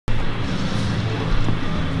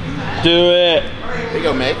Do it. There you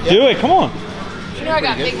go, Meg. Yep. Do it, come on. You know I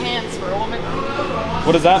got big hands for a woman.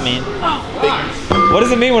 What does that mean? Oh, what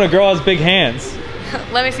does it mean when a girl has big hands?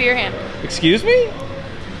 Let me see your hand. Excuse me?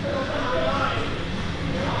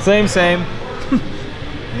 Same.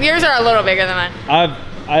 Yours are a little bigger than mine.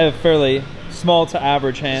 I have fairly small to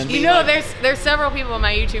average hands. You know, there's several people on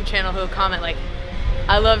my YouTube channel who comment like,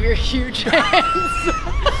 I love your huge hands.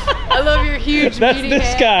 I love your huge That's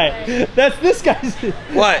this hands. guy. That's this guy's.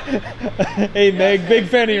 What? Hey Meg, big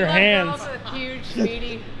fan of your hands. Girls with huge,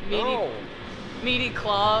 meaty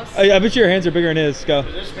claws. I bet your hands are bigger than his. Go.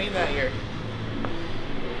 Does this mean that here?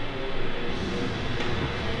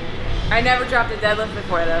 I never dropped a deadlift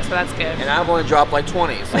before though, so that's good. And I've only dropped like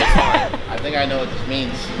 20, so it's fine. I think I know what this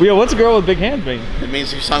means. Yo, what's a girl with big hands mean? It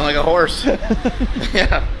means you sound like a horse.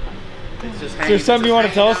 Yeah. It's just Is there something you want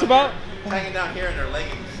to tell us about? Hanging down here in their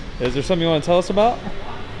leggings. Is there something you want to tell us about?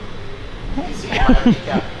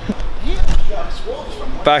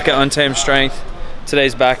 Back at Untamed Strength.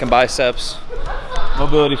 Today's back and biceps.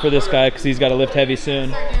 Mobility for this guy because he's got to lift heavy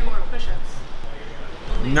soon.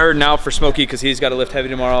 Nerding out for Smokey because he's got to lift heavy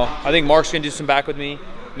tomorrow. I think Mark's going to do some back with me.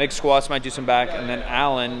 Meg squats, might do some back. And then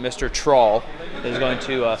Alan, Mr. Thrall, is going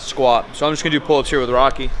to squat. So I'm just going to do pull-ups here with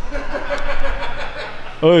Rocky.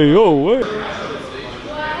 Hey, yo, wait.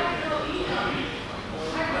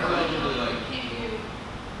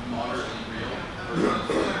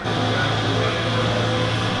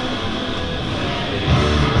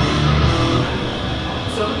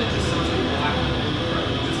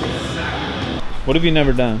 What have you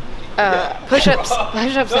never done? Push-ups in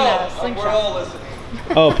a slingshot.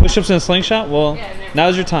 Oh, push-ups in a slingshot? Well,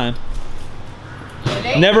 now's your time.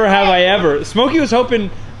 Never have I ever. Smokey was hoping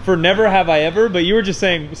for never have I ever, but you were just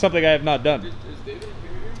saying something I have not done.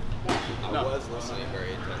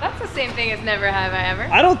 That's the same thing as never have I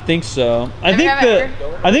ever. I don't think so. I Never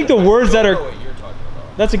think the words that are.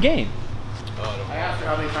 That's a game. I asked her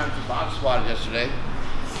how many times you box squatted yesterday.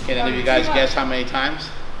 Can any of you guys guess how many times?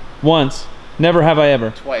 Once. Never have I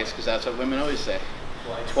ever. Twice, because that's what women always say.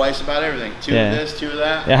 Twice about everything. Two of this, two of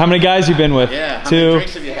that. Yeah, how many guys you been with? Yeah, how two. many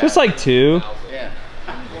drinks have you had? Just like two. Yeah.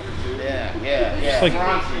 Yeah. Like,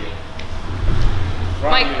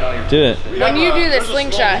 Mike, do it. when you do the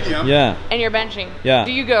slingshot Yeah. and you're benching, Yeah.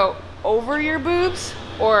 do you go over your boobs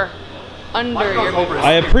or under your boobs?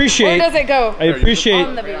 I appreciate. Or does it go I appreciate.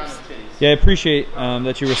 on the boobs? Yeah, I appreciate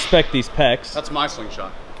that you respect these pecs. That's my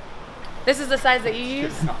slingshot. This is the size that you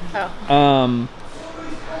use? Oh.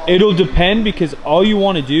 It'll depend because all you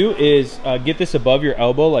want to do is get this above your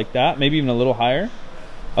elbow like that, maybe even a little higher,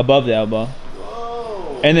 above the elbow.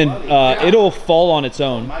 Whoa, and then it'll fall on its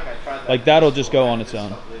own. Like that'll just go on its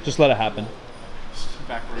own. Just let it happen.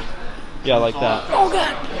 Backwards. Yeah, like that. Oh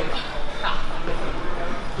god.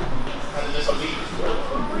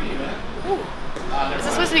 Is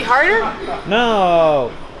this supposed to be harder?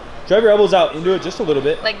 No. Drive your elbows out into it just a little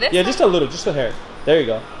bit. Like this? Yeah, just a little, just a hair. There you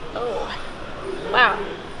go. Oh. Wow.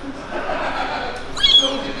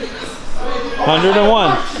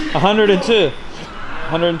 101, 102,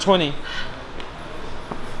 120.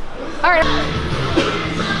 All right.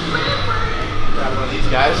 Grab one of these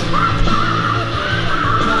guys.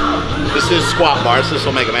 This is squat bars. This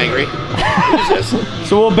will make them angry. Use this.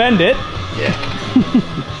 So we'll bend it. Yeah.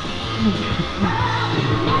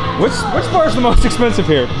 Which bar is the most expensive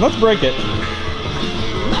here? Let's break it.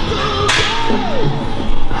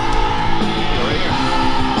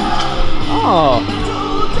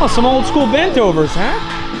 Oh, some old school bent overs, huh?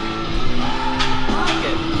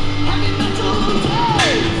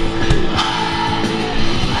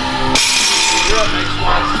 You're up next,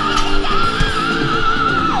 squats.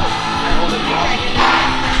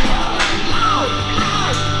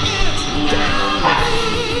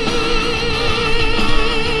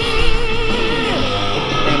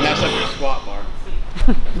 We're gonna mess up your squat bar.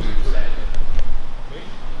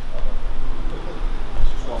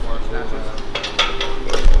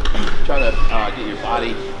 Try to get your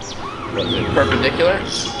body perpendicular to the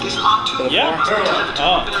floor. Parallel.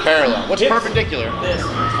 Oh. Parallel. What's perpendicular? This. I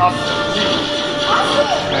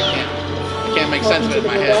can't make sense of it in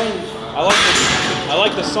my head. I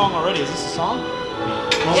like the song already. Is this a song?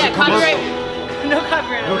 Yeah, copyright. No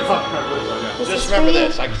copyright. No copyright. Just remember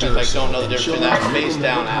this. I just like don't know the difference between that face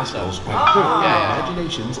down ass up. Yeah.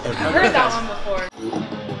 Imaginations I've heard that one before.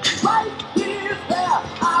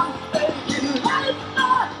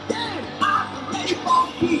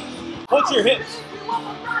 What's your hips?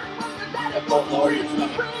 Lower your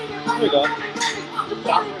stomach. There you go.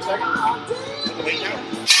 Stop for a second. Put the weight down.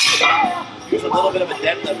 Use a little bit of a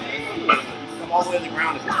deadlift. Come all the way to the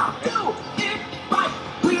ground if you want.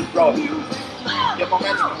 Throw it. Get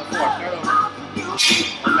momentum on the floor. Start over.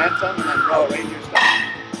 Momentum and then roll it right into your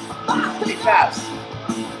stomach. Pretty fast.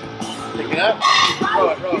 Pick it up. Roll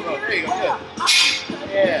it, roll it, roll it. There you go. Good.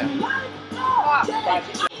 Yeah.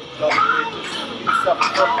 Practice. So just yourself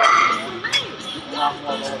perfect. Now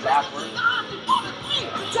roll backwards.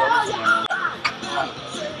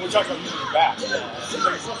 We're talking about using your back. So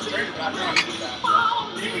you're so straight your back, you're not using your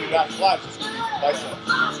back. Even your back flat, just biceps.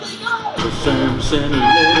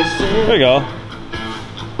 There you go.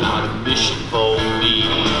 Got a mission for me.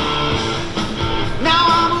 Now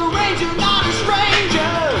I'm a ranger, not a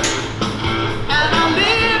stranger, and I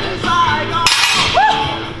live inside.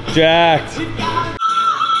 Jacked.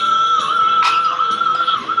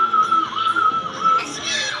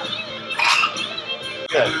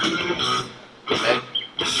 Good. Meg.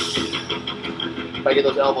 Try to get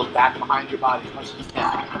those elbows back behind your body as much as you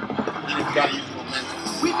can. And you've got to use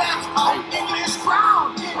momentum. We met on English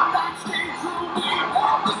ground. Backstage room.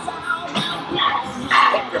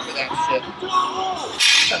 Don't grip for that shit.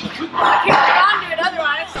 I can't hold on to it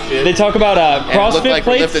otherwise. They talk about And it looked CrossFit like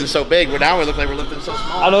we're plates. lifting so big, but now we look like we're lifting so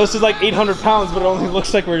small. I know this is like 800 pounds, but it only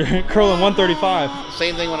looks like we're curling 135.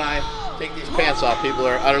 Same thing when I take these pants off. People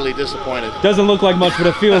are utterly disappointed. Doesn't look like much, but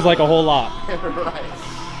it feels like a whole lot. Right.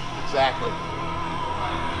 Exactly.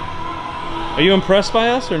 Are you impressed by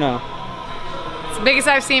us or no? It's the biggest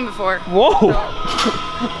I've seen before. Whoa!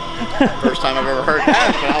 First time I've ever heard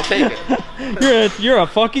that, but I'll take it. You're a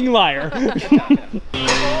fucking liar. There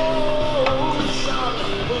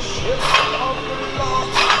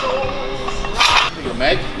you go,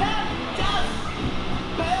 Meg.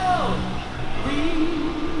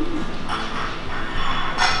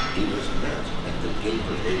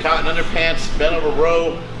 Cotton underpants, bent over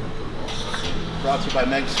row. Brought to you by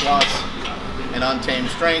Meg Squats and Untamed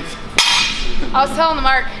Strength. I was telling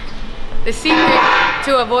Mark, the secret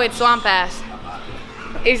to avoid swamp ass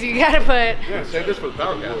is you gotta put Yeah, save this for the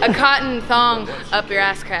power cat. a cotton thong up your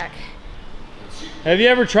ass crack. Have you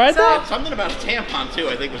ever tried So- that? Something about a tampon too,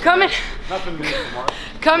 I think was Coming, Nothing new from Mark.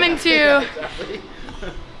 coming to Exactly.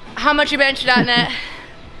 howmuchyoubench.net.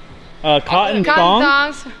 Cotton Cotton thong?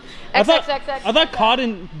 thongs. I thought XXXX.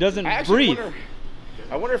 cotton doesn't I actually breathe.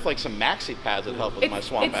 wonder if like some maxi pads would help with my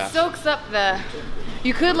swamp It ass. soaks up the.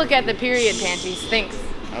 You could look at the period panties. Thanks.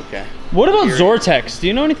 Okay. What about Zortex? Do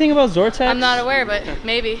you know anything about Zortex? I'm not aware, but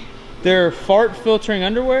maybe. They're fart filtering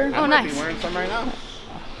underwear. Oh, I might nice. be wearing some right now.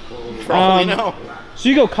 For all we know. So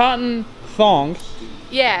you go cotton thong,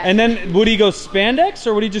 Yeah. and then would he go spandex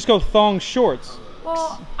or would he just go thong shorts?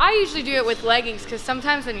 Well, I usually do it with leggings because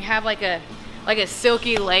sometimes when you have like a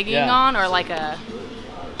silky legging Yeah. on or like a,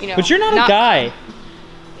 you know. But you're not a guy.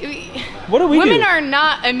 What do we do? Women are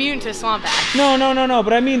not immune to swamp ass. No.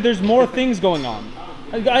 But I mean, there's more things going on.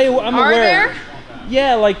 I'm Are aware. there?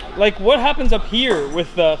 Yeah, like what happens up here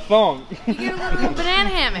with the thong? You get a little banana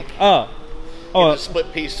hammock. A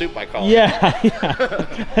split pea soup, I call it. Yeah.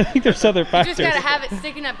 I think there's other You factors. just gotta have it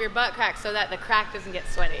sticking up your butt crack so that the crack doesn't get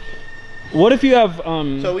sweaty. What if you have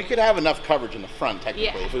So we could have enough coverage in the front, technically,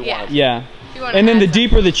 Yeah, if we yeah. wanted. yeah. If you wanna And then add the some-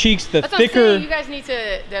 deeper the cheeks, the That's what I'm thicker. saying, you guys need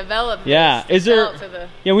to develop Yeah. this Is there? to the,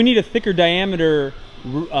 Yeah, we need a thicker diameter.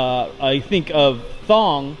 I think of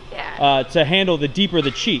thong Yeah. to handle the deeper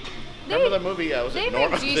the cheek. Remember the movie? Was they it make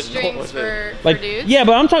Norma? G-strings for Like dudes. yeah,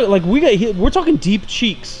 but I'm talking like we're talking deep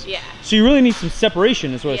cheeks. Yeah. So you really need some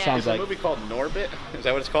separation, is what it Yeah. sounds There's a like. movie called Norbit. Is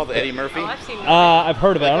that what it's called? The Eddie Murphy. Oh, I've seen that. I've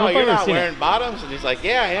heard of it. Like, I don't oh, know if you're I've ever not seen wearing it. bottoms? And he's like,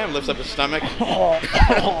 yeah, I am. Lifts up his stomach. The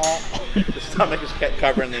stomach is kept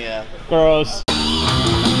covering the. Gross. Here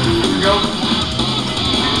we go.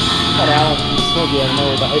 Got Alan Smokey out of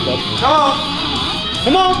nowhere with the hype up.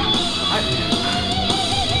 Come on!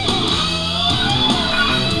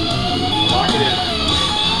 Lock it in.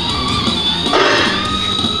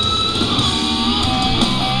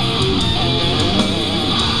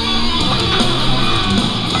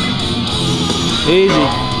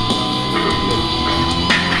 Easy.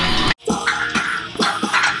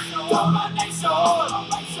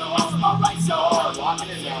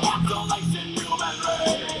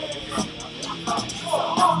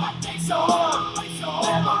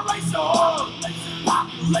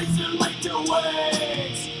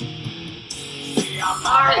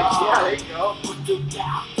 Yeah, there you go.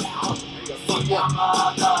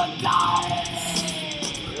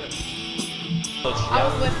 I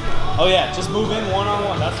was listening. Oh yeah, just move in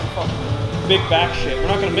one-on-one. That's some fucking big back shit. We're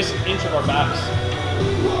not gonna miss an inch of our backs.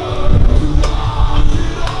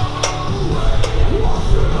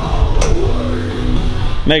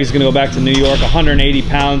 Meg is gonna go back to New York, 180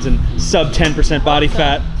 pounds and sub 10% body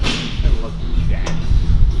fat.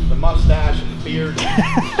 The mustache and the beard.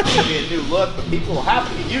 weird. It's gonna be a new look, but people will have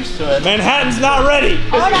to get used to it. Manhattan's not ready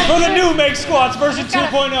for the new Meg squats version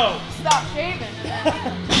 2.0. Stop shaving.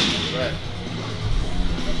 Right.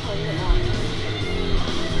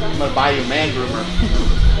 I'm gonna buy you a man groomer.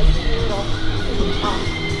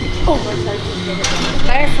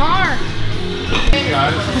 Nice arm. Hey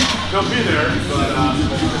guys, they'll be there, but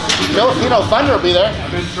Filipino Thunder will be there.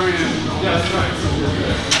 I've been training. Yeah, that's right.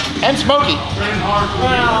 And Smokey. Training hard for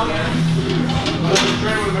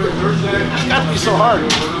training with them every Thursday. It's got to be so hard.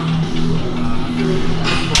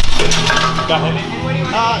 Got heavy? It's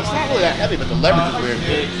not really that heavy, but the leverage is weird.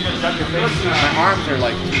 My arms are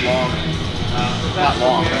like too long. Not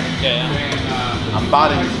long, but Yeah. I'm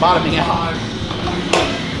bottoming out.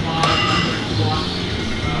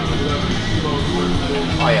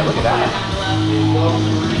 Oh yeah, look at that.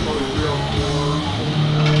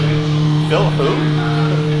 Phil who?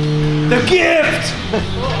 The gift! So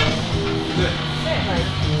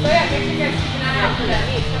yeah, make sure you guys keep an eye out for that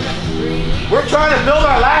meat. We're trying to build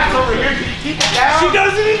our lats over here. Can you keep it down? She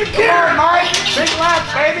doesn't even Come care! on, Mike. Big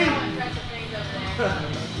lats, baby. We're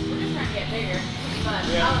just trying to get bigger. But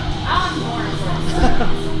I'll have more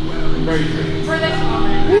for this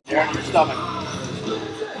moment. You're on your stomach.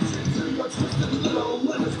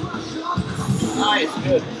 Nice,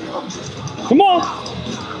 good. Come on!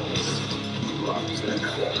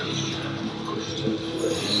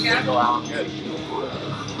 Go out, good.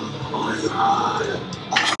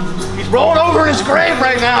 He's rolling over in his grave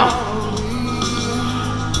right now.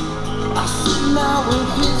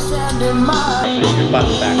 Your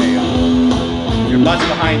butt's back, there you go. Your butt's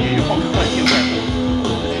behind you, you won't let you there.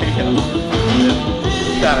 There you go.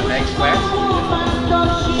 You got it, Meg sweat.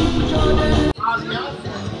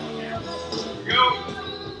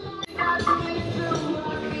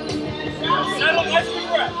 Settle, nice big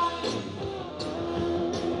breath.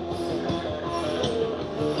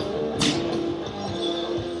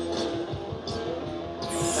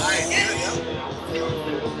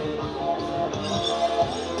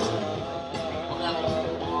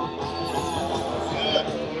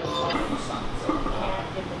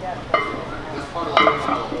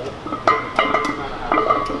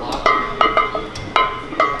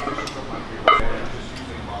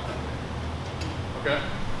 Okay.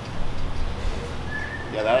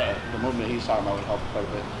 Yeah, that the movement he's talking about would help quite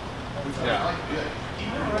a bit. Yeah.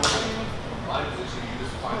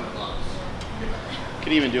 You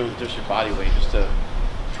could even do it with just your body weight, just to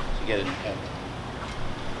get it in your head.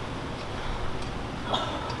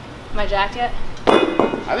 Am I jacked yet?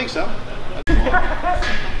 I think so. And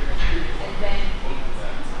then,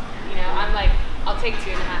 you know, I'm like, I'll take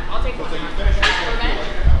 2.5. I'll take 1.5. For bench,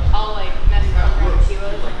 I'll like mess around with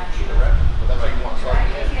kilos. Like,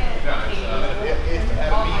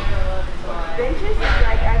 benches,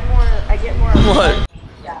 like I get more. What?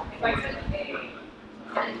 Yeah.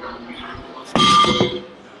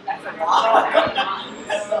 That's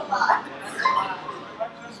a lot.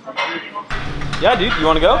 Yeah, dude, you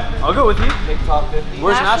want to go? I'll go with you. Big top 50.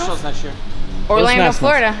 Where's Nationals? Nationals next year? Orlando, Nationals?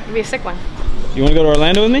 Florida. It'd be a sick one. You want to go to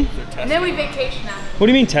Orlando with me? And then we vacation after. What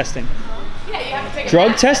do you mean testing? Yeah, you have to take a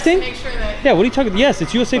Drug test to testing? make sure that Yeah, what are you talking? Yes,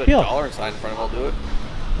 it's Put a USAPL. dollar sign in front of it, I'll do it.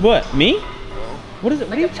 What, me? What is it?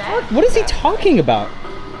 What, are you what is he talking about?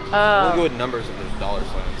 We'll go with numbers if there's dollar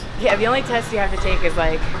signs. Yeah, the only test you have to take is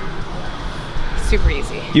like super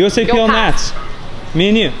easy. USAPL You'll pass. Nats. Me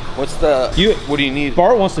and you. What's the, what do you need?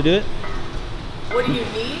 Bart wants to do it. What do you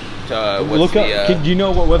need? What's Look the, up. Do you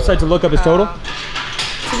know what website to look up his total?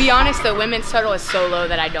 To be honest, the women's total is so low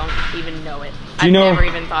that I don't even know it. Do you I've know- never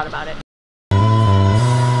even thought about it.